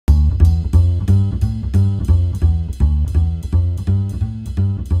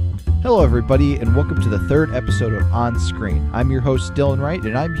Hello everybody, and welcome to the third episode of On Screen. I'm your host Dylan Wright,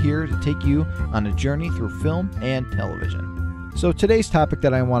 and I'm here to take you on a journey through film and television. So today's topic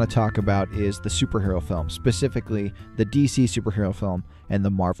that I want to talk about is the superhero film, specifically the DC superhero film and the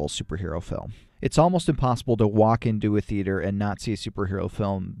Marvel superhero film. It's almost impossible to walk into a theater and not see a superhero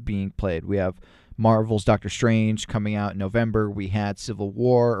film being played. We have Marvel's Doctor Strange coming out in November. We had Civil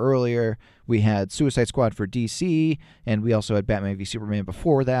War earlier. We had Suicide Squad for DC, and we also had Batman v Superman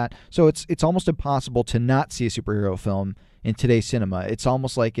before that. So it's almost impossible to not see a superhero film in today's cinema. It's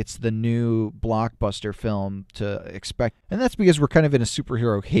almost like it's the new blockbuster film to expect. And that's because we're kind of in a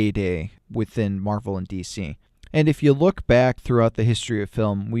superhero heyday within Marvel and DC. And if you look back throughout the history of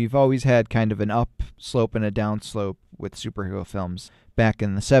film, we've always had kind of an upslope and a downslope with superhero films. Back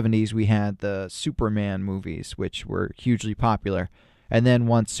in the 70s, we had the Superman movies, which were hugely popular. And then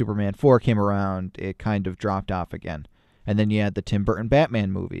once Superman 4 came around, it kind of dropped off again. And then you had the Tim Burton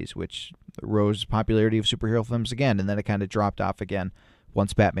Batman movies, which rose popularity of superhero films again. And then it kind of dropped off again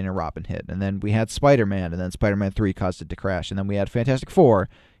once Batman and Robin hit. And then we had Spider-Man, and then Spider-Man 3 caused it to crash. And then we had Fantastic Four,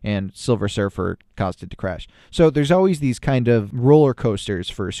 and Silver Surfer caused it to crash. So there's always these kind of roller coasters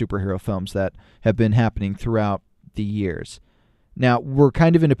for superhero films that have been happening throughout the years. Now, we're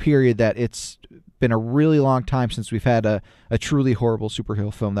kind of in a period that it's been a really long time since we've had a truly horrible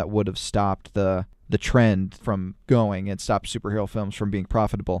superhero film that would have stopped the trend from going and stopped superhero films from being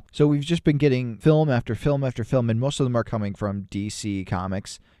profitable. So we've just been getting film after film after film, and most of them are coming from DC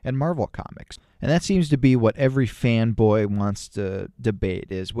Comics and Marvel Comics. And that seems to be what every fanboy wants to debate,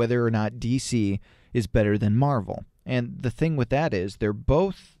 is whether or not DC is better than Marvel. And the thing with that is they're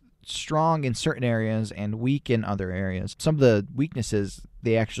both strong in certain areas and weak in other areas. Some of the weaknesses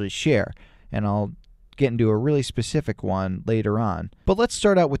they actually share, and I'll get into a really specific one later on. But let's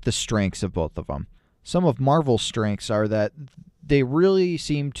start out with the strengths of both of them. Some of Marvel's strengths are that they really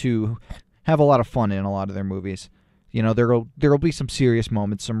seem to have a lot of fun in a lot of their movies. You know, there'll be some serious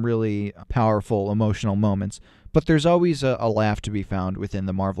moments, some really powerful, emotional moments, but there's always a laugh to be found within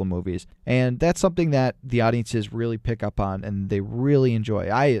the Marvel movies. And that's something that the audiences really pick up on, and they really enjoy.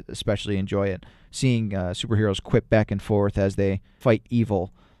 I especially enjoy it, seeing superheroes quip back and forth as they fight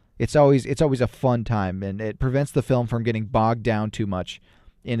evil. It's always a fun time, and it prevents the film from getting bogged down too much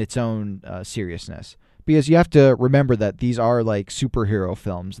in its own seriousness. Because you have to remember that these are like superhero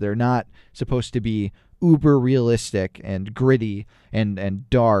films. They're not supposed to be uber realistic and gritty and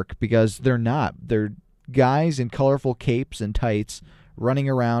dark, because they're not. They're guys in colorful capes and tights running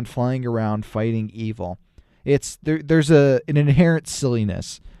around, flying around, fighting evil. There's an inherent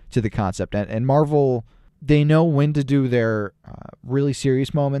silliness to the concept, and Marvel, they know when to do their really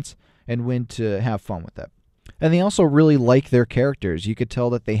serious moments and when to have fun with it. And they also really like their characters. You could tell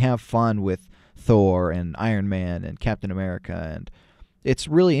that they have fun with Thor and Iron Man and Captain America, and it's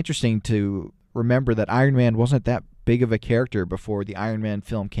really interesting to remember that Iron Man wasn't that big of a character before the Iron Man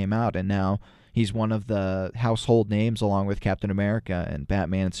film came out, and now he's one of the household names along with Captain America and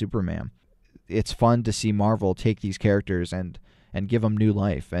Batman and Superman. It's fun to see Marvel take these characters and give them new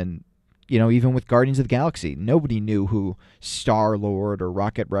life. And, you know, even with Guardians of the Galaxy, nobody knew who Star-Lord or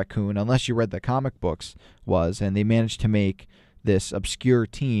Rocket Raccoon, unless you read the comic books, was, and they managed to make this obscure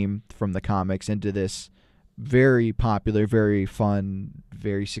team from the comics into this very popular, very fun,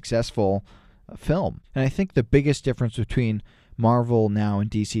 very successful film. And I think the biggest difference between Marvel now and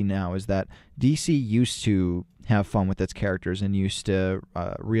DC now is that DC used to have fun with its characters and used to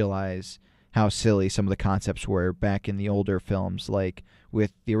realize how silly some of the concepts were back in the older films, like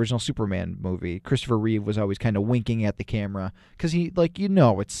with the original Superman movie. Christopher Reeve was always kind of winking at the camera because he, like, you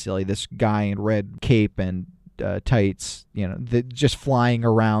know, it's silly. This guy in red cape and tights, you know, just flying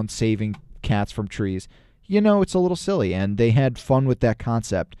around saving cats from trees. You know, it's a little silly, and they had fun with that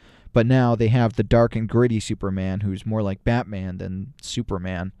concept. But now they have the dark and gritty Superman, who's more like Batman than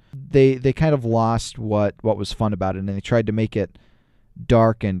Superman. They kind of lost what was fun about it, and they tried to make it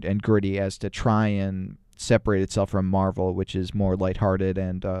dark and gritty as to try and separate itself from Marvel, which is more lighthearted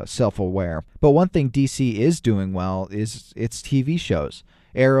and self-aware. But one thing DC is doing well is its TV shows.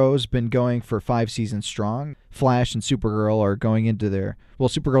 Arrow's been going for 5 seasons strong. Flash and Supergirl are going into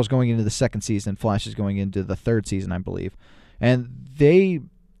Supergirl's going into the 2nd season. Flash is going into the 3rd season, I believe. And they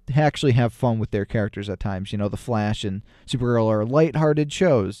actually have fun with their characters at times. You know, the Flash and Supergirl are lighthearted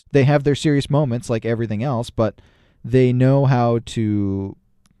shows. They have their serious moments like everything else, but they know how to,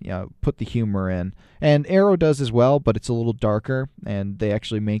 you know, put the humor in. And Arrow does as well, but it's a little darker, and they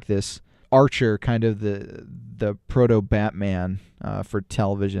actually make this Archer kind of the proto-Batman for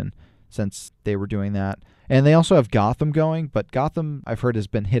television, since they were doing that. And they also have Gotham going, but Gotham, I've heard, has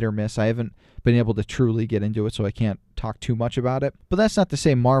been hit or miss. I haven't been able to truly get into it, so I can't talk too much about it. But that's not to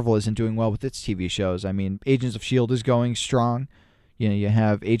say Marvel isn't doing well with its TV shows. I mean, Agents of S.H.I.E.L.D. is going strong. You know, you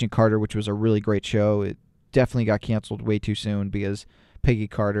have Agent Carter, which was a really great show. It definitely got canceled way too soon because Peggy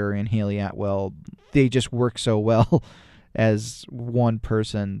Carter and Haley Atwell, they just work so well as one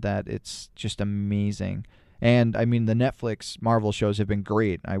person that it's just amazing. And, I mean, the Netflix Marvel shows have been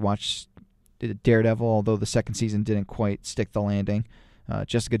great. I watched Daredevil, although the second season didn't quite stick the landing.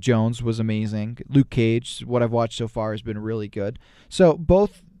 Jessica Jones was amazing. Luke Cage, what I've watched so far, has been really good. So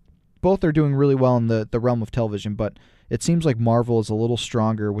both are doing really well in the realm of television, but it seems like Marvel is a little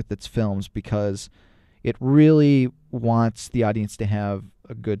stronger with its films because it really wants the audience to have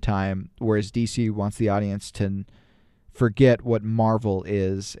a good time, whereas DC wants the audience to forget what Marvel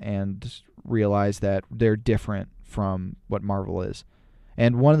is and realize that they're different from what Marvel is.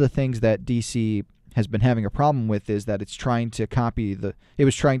 And one of the things that DC has been having a problem with is that it was trying to copy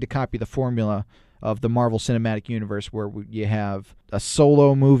the formula of the Marvel Cinematic Universe, where you have a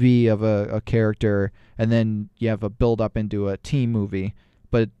solo movie of a character and then you have a build up into a team movie.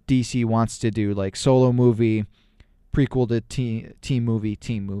 But DC wants to do like solo movie, prequel to team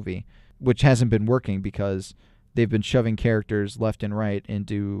movie, which hasn't been working because they've been shoving characters left and right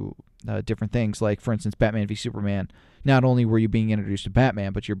into different things. Like, for instance, Batman v Superman. Not only were you being introduced to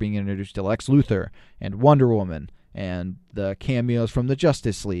Batman, but you're being introduced to Lex Luthor and Wonder Woman and the cameos from the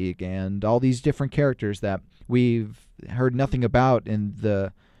Justice League and all these different characters that we've heard nothing about in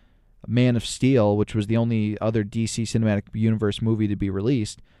the Man of Steel, which was the only other DC Cinematic Universe movie to be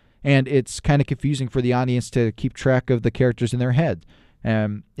released. And it's kind of confusing for the audience to keep track of the characters in their head.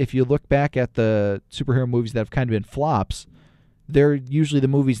 If you look back at the superhero movies that have kind of been flops, they're usually the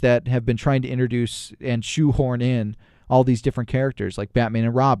movies that have been trying to introduce and shoehorn in all these different characters, like Batman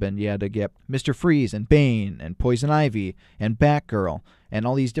and Robin. You had to get Mr. Freeze and Bane and Poison Ivy and Batgirl and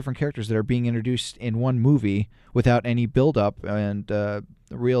all these different characters that are being introduced in one movie without any build-up and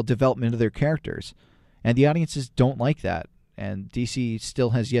real development of their characters. And the audiences don't like that. And DC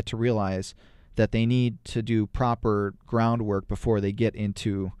still has yet to realize that they need to do proper groundwork before they get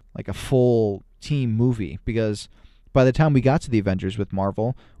into like a full team movie. Because by the time we got to the Avengers with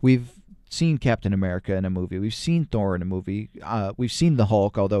Marvel, we've seen Captain America in a movie. We've seen Thor in a movie. We've seen the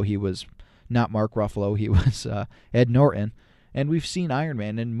Hulk, although he was not Mark Ruffalo. He was Ed Norton. And we've seen Iron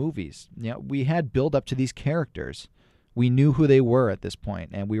Man in movies. You know, we had build up to these characters. We knew who they were at this point,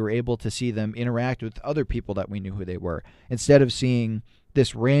 and we were able to see them interact with other people that we knew who they were, instead of seeing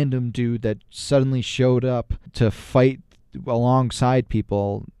this random dude that suddenly showed up to fight alongside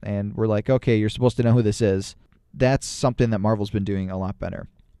people, and we're like, okay, you're supposed to know who this is. That's something that Marvel's been doing a lot better.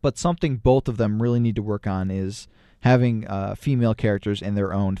 But something both of them really need to work on is having female characters in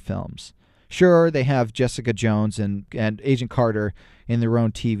their own films. Sure, they have Jessica Jones and Agent Carter in their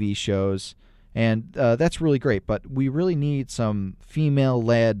own TV shows, and that's really great, but we really need some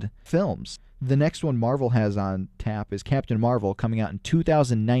female-led films. The next one Marvel has on tap is Captain Marvel, coming out in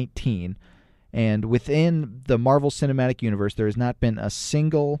 2019, and within the Marvel Cinematic Universe, there has not been a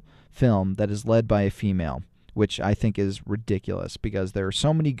single film that is led by a female, which I think is ridiculous because there are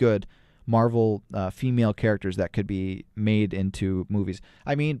so many good Marvel female characters that could be made into movies.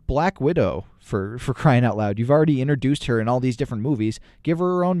 I mean, Black Widow, for crying out loud. You've already introduced her in all these different movies. Give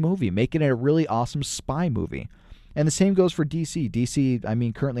her own movie. Make it a really awesome spy movie. And the same goes for DC. DC, I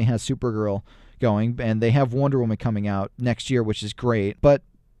mean, currently has Supergirl going, and they have Wonder Woman coming out next year, which is great. But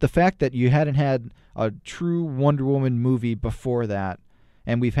the fact that you hadn't had a true Wonder Woman movie before that,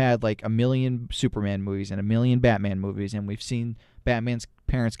 and we've had like a million Superman movies and a million Batman movies, and we've seen Batman's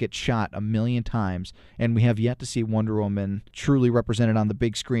parents get shot a million times, and we have yet to see Wonder Woman truly represented on the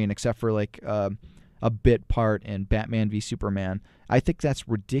big screen, except for like a bit part in Batman v Superman. I think that's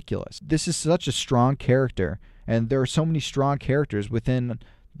ridiculous. This is such a strong character, and there are so many strong characters within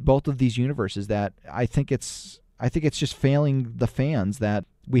both of these universes that I think it's just failing the fans that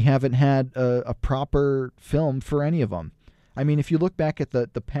we haven't had a proper film for any of them. I mean, if you look back at the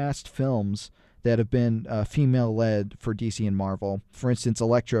past films that have been female-led for DC and Marvel, for instance,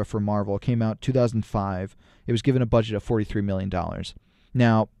 Elektra for Marvel came out 2005. It was given a budget of $43 million.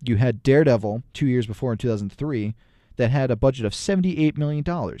 Now, you had Daredevil 2 years before in 2003 that had a budget of $78 million.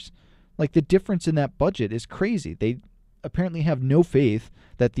 Like, the difference in that budget is crazy. They apparently have no faith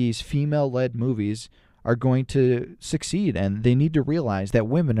that these female-led movies are going to succeed, and they need to realize that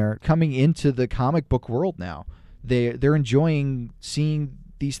women are coming into the comic book world now. They're enjoying seeing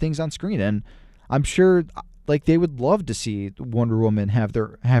these things on screen, and I'm sure like they would love to see Wonder Woman have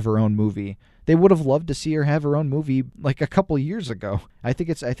her own movie They would have loved to see her have her own movie like a couple years ago. I think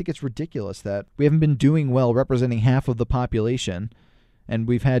it's ridiculous that we haven't been doing well representing half of the population, and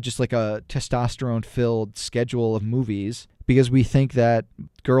we've had just like a testosterone-filled schedule of movies because we think that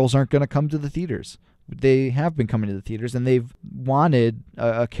girls aren't going to come to the theaters. They have been coming to the theaters, and they've wanted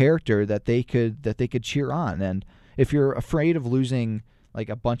a character that they could cheer on. And if you're afraid of losing like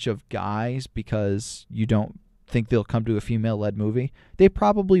a bunch of guys because you don't think they'll come to a female-led movie, they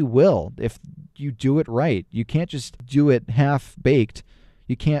probably will if you do it right. You can't just do it half-baked.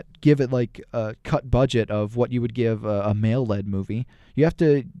 You can't give it like a cut budget of what you would give a male-led movie. You have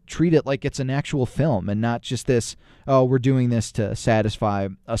to treat it like it's an actual film and not just this, oh, we're doing this to satisfy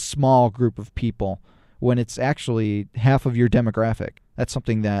a small group of people when it's actually half of your demographic. That's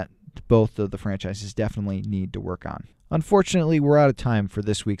something that both of the franchises definitely need to work on. Unfortunately, we're out of time for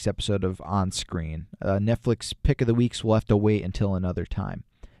this week's episode of On Screen. Netflix Pick of the Weeks will have to wait until another time.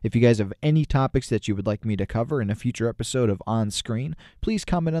 If you guys have any topics that you would like me to cover in a future episode of On Screen, please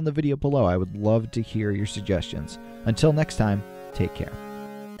comment on the video below. I would love to hear your suggestions. Until next time, take care.